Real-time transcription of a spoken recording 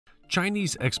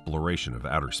Chinese exploration of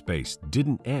outer space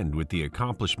didn't end with the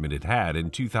accomplishment it had in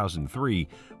 2003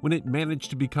 when it managed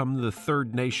to become the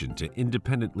third nation to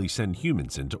independently send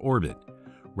humans into orbit.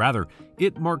 Rather,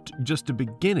 it marked just a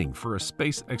beginning for a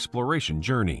space exploration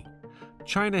journey.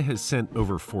 China has sent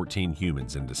over 14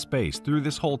 humans into space through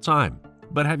this whole time.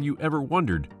 But have you ever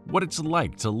wondered what it's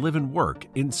like to live and work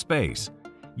in space?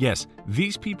 Yes,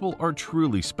 these people are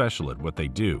truly special at what they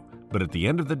do, but at the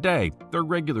end of the day, they're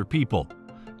regular people.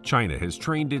 China has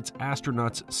trained its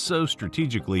astronauts so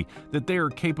strategically that they are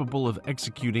capable of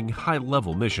executing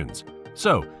high-level missions.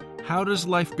 So, how does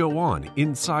life go on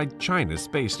inside China's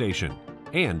space station?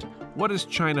 And what is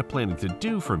China planning to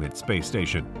do from its space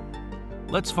station?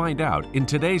 Let's find out in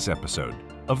today's episode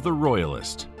of The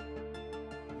Royalist.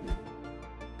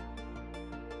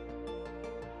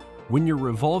 When you're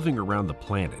revolving around the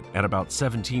planet at about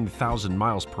 17,000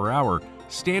 miles per hour,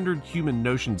 standard human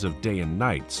notions of day and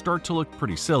night start to look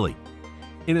pretty silly.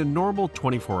 In a normal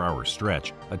 24-hour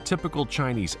stretch, a typical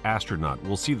Chinese astronaut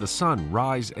will see the sun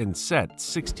rise and set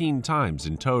 16 times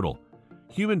in total.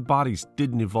 Human bodies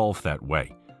didn't evolve that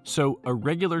way, so a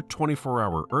regular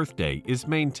 24-hour Earth day is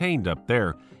maintained up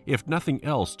there, if nothing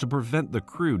else to prevent the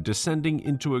crew descending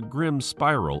into a grim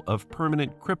spiral of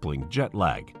permanent crippling jet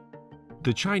lag.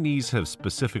 The Chinese have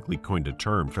specifically coined a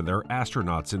term for their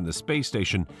astronauts in the space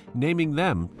station, naming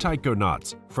them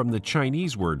taikonauts, from the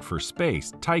Chinese word for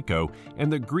space, taiko,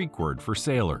 and the Greek word for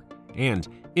sailor. And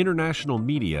international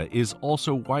media is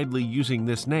also widely using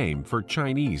this name for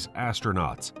Chinese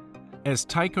astronauts. As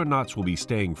taikonauts will be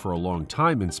staying for a long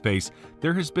time in space,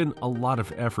 there has been a lot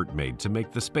of effort made to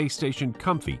make the space station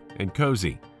comfy and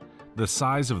cozy. The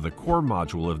size of the core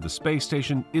module of the space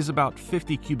station is about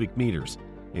 50 cubic meters.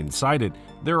 Inside it,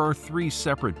 there are 3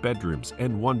 separate bedrooms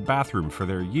and 1 bathroom for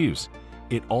their use.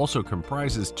 It also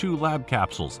comprises 2 lab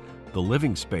capsules. The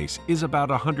living space is about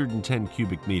 110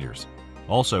 cubic meters.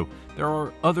 Also, there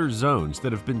are other zones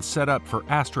that have been set up for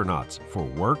astronauts for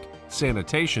work,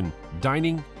 sanitation,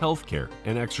 dining, healthcare,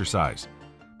 and exercise.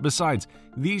 Besides,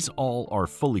 these all are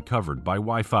fully covered by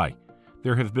Wi-Fi.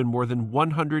 There have been more than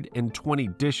 120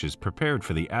 dishes prepared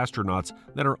for the astronauts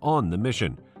that are on the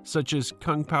mission, such as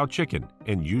Kung Pao chicken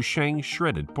and Yusheng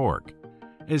shredded pork.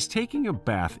 As taking a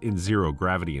bath in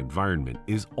zero-gravity environment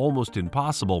is almost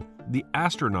impossible, the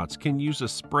astronauts can use a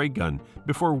spray gun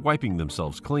before wiping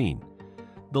themselves clean.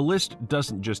 The list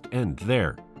doesn't just end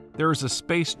there. There is a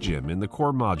space gym in the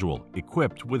core module,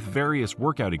 equipped with various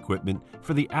workout equipment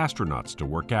for the astronauts to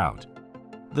work out.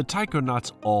 The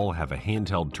taikonauts all have a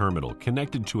handheld terminal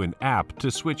connected to an app to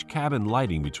switch cabin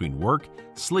lighting between work,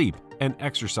 sleep, and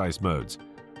exercise modes.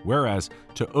 Whereas,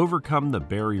 to overcome the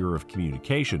barrier of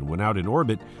communication when out in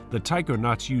orbit, the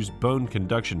taikonauts use bone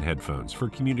conduction headphones for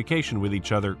communication with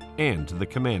each other and the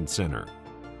command center.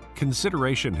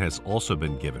 Consideration has also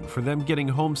been given for them getting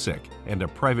homesick, and a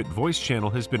private voice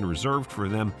channel has been reserved for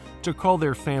them to call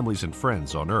their families and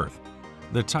friends on Earth.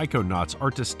 The taikonauts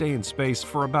are to stay in space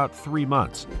for about 3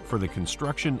 months for the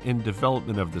construction and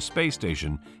development of the space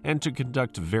station and to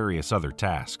conduct various other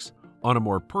tasks. On a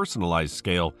more personalized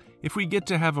scale, if we get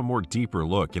to have a more deeper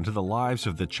look into the lives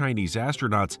of the Chinese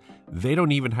astronauts, they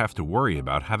don't even have to worry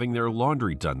about having their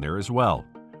laundry done there as well.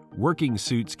 Working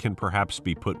suits can perhaps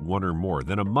be put 1 or more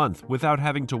than a month without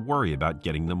having to worry about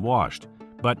getting them washed.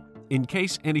 But in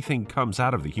case anything comes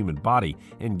out of the human body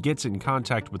and gets in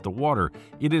contact with the water,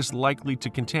 it is likely to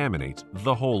contaminate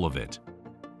the whole of it.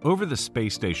 Over the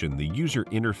space station, the user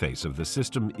interface of the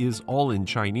system is all in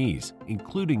Chinese,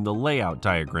 including the layout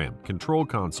diagram, control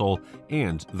console,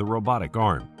 and the robotic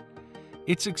arm.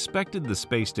 It's expected the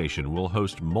space station will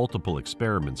host multiple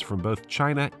experiments from both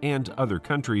China and other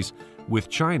countries, with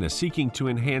China seeking to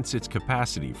enhance its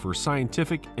capacity for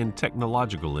scientific and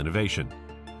technological innovation.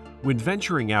 When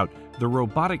venturing out, the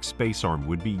robotic space arm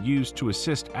would be used to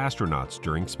assist astronauts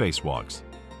during spacewalks.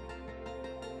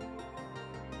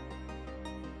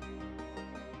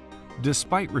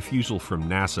 Despite refusal from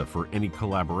NASA for any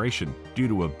collaboration due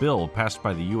to a bill passed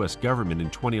by the U.S. government in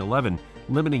 2011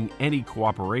 limiting any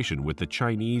cooperation with the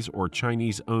Chinese or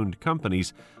Chinese-owned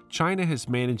companies, China has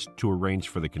managed to arrange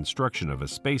for the construction of a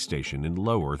space station in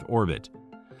low Earth orbit.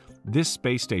 This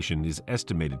space station is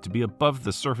estimated to be above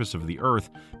the surface of the Earth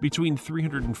between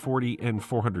 340 and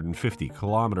 450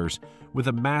 kilometers, with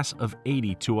a mass of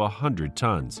 80 to 100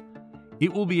 tons.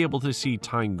 It will be able to see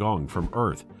Tiangong from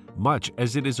Earth, much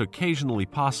as it is occasionally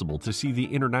possible to see the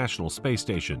International Space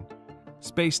Station.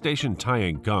 Space Station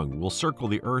Tiangong will circle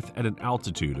the Earth at an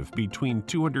altitude of between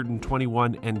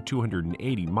 221 and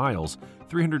 280 miles,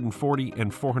 340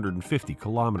 and 450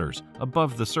 kilometers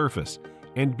above the surface,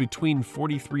 and between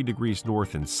 43 degrees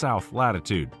north and south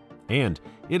latitude. and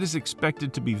it is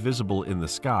expected to be visible in the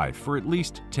sky for at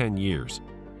least 10 years.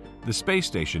 The space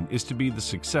station is to be the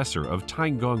successor of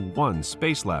Tiangong-1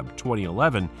 Spacelab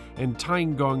 2011 and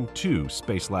Tiangong-2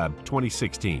 Spacelab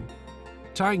 2016.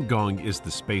 Tiangong is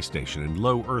the space station in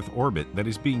low Earth orbit that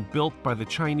is being built by the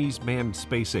Chinese Manned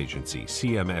Space Agency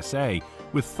 (CMSA)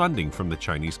 with funding from the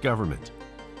Chinese government.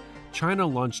 China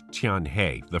launched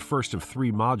Tianhe, the first of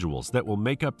 3 modules that will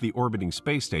make up the orbiting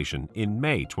space station, in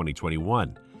May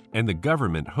 2021, and the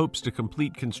government hopes to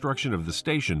complete construction of the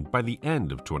station by the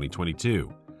end of 2022.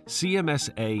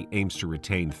 CMSA aims to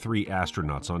retain 3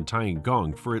 astronauts on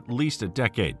Tiangong for at least a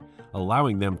decade,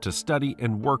 allowing them to study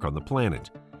and work on the planet.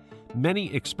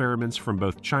 Many experiments from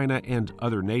both China and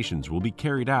other nations will be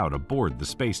carried out aboard the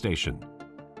space station.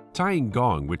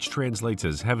 Tiangong, which translates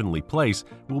as heavenly place,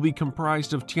 will be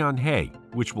comprised of Tianhe,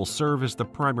 which will serve as the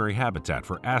primary habitat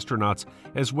for astronauts,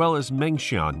 as well as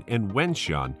Mengxian and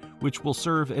Wenxian, which will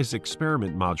serve as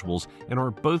experiment modules and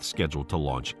are both scheduled to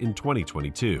launch in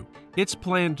 2022. It's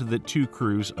planned that 2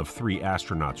 crews of 3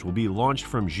 astronauts will be launched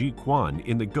from Jiuquan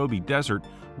in the Gobi Desert,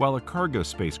 while a cargo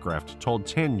spacecraft called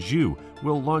Tianzhu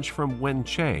will launch from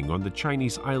Wenchang on the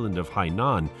Chinese island of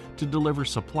Hainan to deliver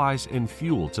supplies and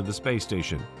fuel to the space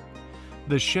station.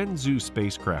 The Shenzhou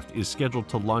spacecraft is scheduled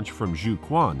to launch from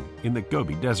Jiuquan in the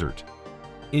Gobi Desert.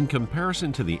 In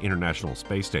comparison to the International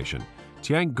Space Station,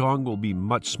 Tiangong will be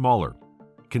much smaller,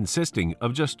 consisting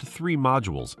of just 3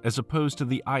 modules as opposed to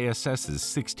the ISS's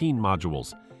 16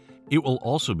 modules. It will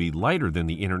also be lighter than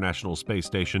the International Space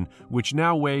Station, which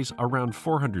now weighs around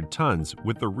 400 tons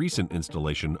with the recent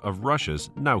installation of Russia's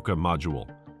Nauka module.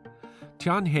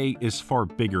 Tianhe is far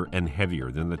bigger and heavier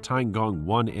than the Tiangong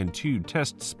 1 and 2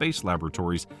 test space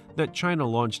laboratories that China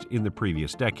launched in the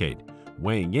previous decade,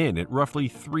 weighing in at roughly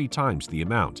 3 times the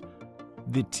amount.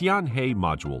 The Tianhe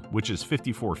module, which is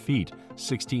 54 feet,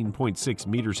 16.6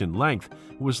 meters in length,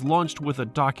 was launched with a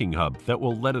docking hub that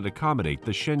will let it accommodate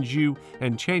the Shenzhou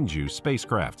and Changzhou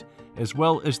spacecraft, as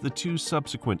well as the 2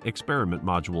 subsequent experiment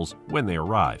modules when they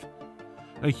arrive.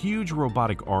 A huge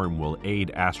robotic arm will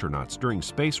aid astronauts during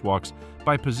spacewalks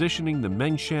by positioning the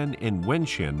Mengxian and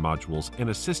Wenxian modules and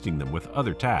assisting them with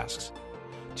other tasks.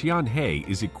 Tianhe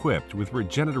is equipped with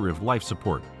regenerative life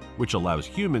support, which allows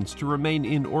humans to remain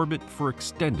in orbit for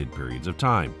extended periods of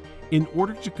time. In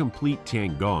order to complete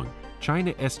Tiangong,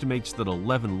 China estimates that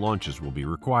 11 launches will be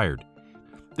required.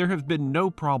 There have been no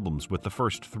problems with the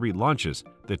first 3 launches,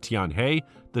 the Tianhe,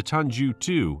 the Tianzhu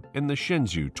 2, and the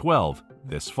Shenzhou 12,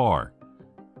 this far.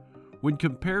 When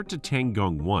compared to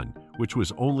Tiangong 1, which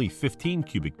was only 15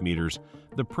 cubic meters,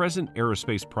 the present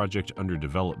aerospace project under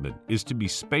development is to be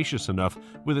spacious enough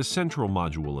with a central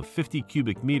module of 50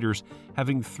 cubic meters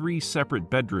having 3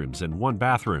 separate bedrooms and 1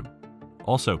 bathroom.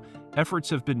 Also, efforts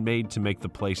have been made to make the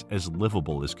place as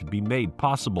livable as could be made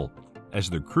possible, as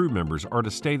the crew members are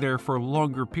to stay there for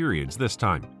longer periods this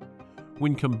time.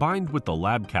 When combined with the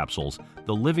lab capsules,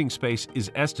 the living space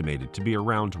is estimated to be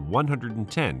around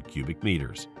 110 cubic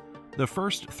meters. The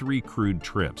first 3 crewed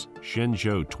trips,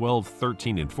 Shenzhou 12,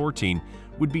 13, and 14,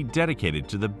 would be dedicated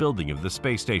to the building of the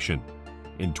space station.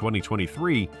 In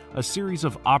 2023, a series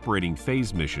of operating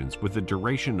phase missions with a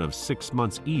duration of 6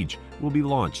 months each will be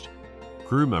launched.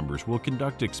 Crew members will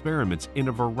conduct experiments in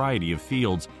a variety of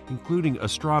fields, including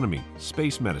astronomy,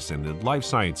 space medicine and life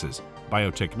sciences,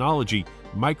 biotechnology,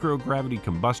 microgravity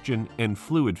combustion and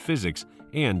fluid physics,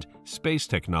 and space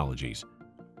technologies.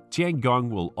 Tiangong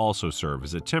will also serve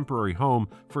as a temporary home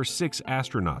for 6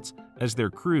 astronauts as their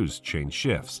crews change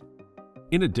shifts.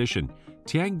 In addition,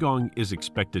 Tiangong is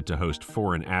expected to host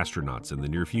foreign astronauts in the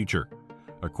near future.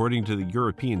 According to the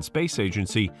European Space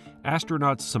Agency,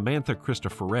 astronauts Samantha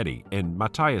Cristoforetti and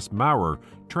Matthias Maurer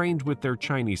trained with their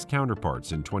Chinese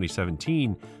counterparts in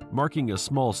 2017, marking a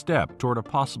small step toward a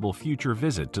possible future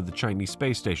visit to the Chinese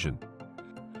space station.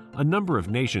 A number of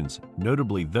nations,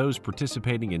 notably those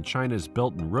participating in China's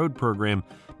Belt and Road program,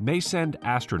 may send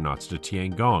astronauts to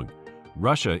Tiangong.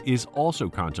 Russia is also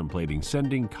contemplating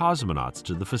sending cosmonauts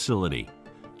to the facility.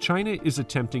 China is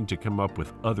attempting to come up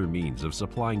with other means of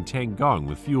supplying Tiangong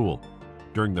with fuel.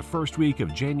 During the first week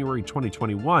of January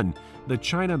 2021, the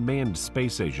China Manned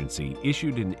Space Agency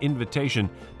issued an invitation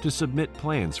to submit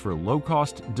plans for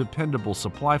low-cost, dependable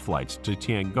supply flights to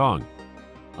Tiangong.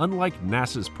 Unlike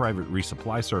NASA's private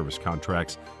resupply service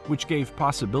contracts, which gave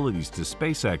possibilities to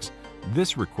SpaceX,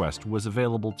 this request was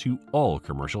available to all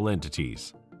commercial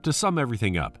entities. To sum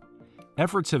everything up,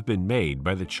 efforts have been made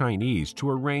by the Chinese to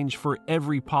arrange for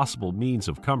every possible means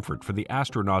of comfort for the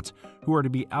astronauts who are to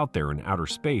be out there in outer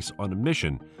space on a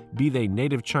mission, be they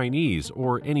native Chinese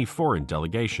or any foreign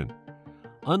delegation.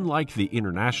 Unlike the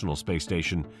International Space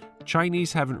Station,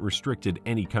 Chinese haven't restricted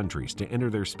any countries to enter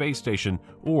their space station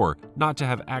or not to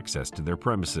have access to their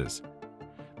premises.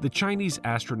 The Chinese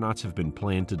astronauts have been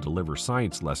planned to deliver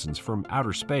science lessons from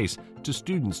outer space to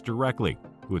students directly,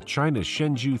 with China's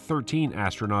Shenzhou 13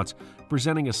 astronauts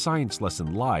presenting a science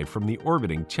lesson live from the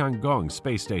orbiting Tiangong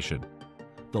space station.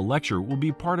 The lecture will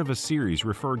be part of a series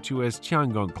referred to as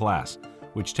Tiangong class,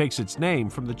 which takes its name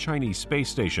from the Chinese space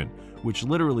station, which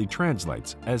literally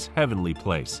translates as heavenly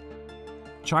place.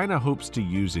 China hopes to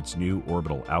use its new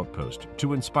orbital outpost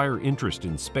to inspire interest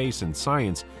in space and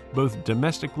science both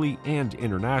domestically and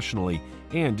internationally,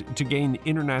 and to gain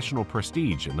international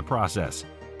prestige in the process.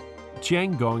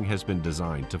 Tiangong has been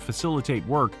designed to facilitate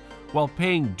work while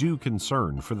paying due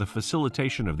concern for the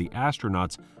facilitation of the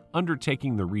astronauts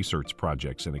undertaking the research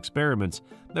projects and experiments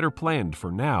that are planned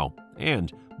for now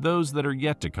and those that are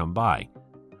yet to come by.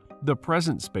 The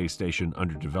present space station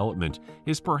under development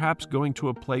is perhaps going to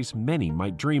a place many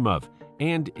might dream of,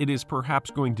 and it is perhaps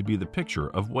going to be the picture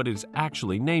of what is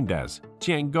actually named as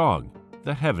Tiangong,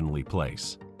 the heavenly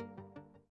place.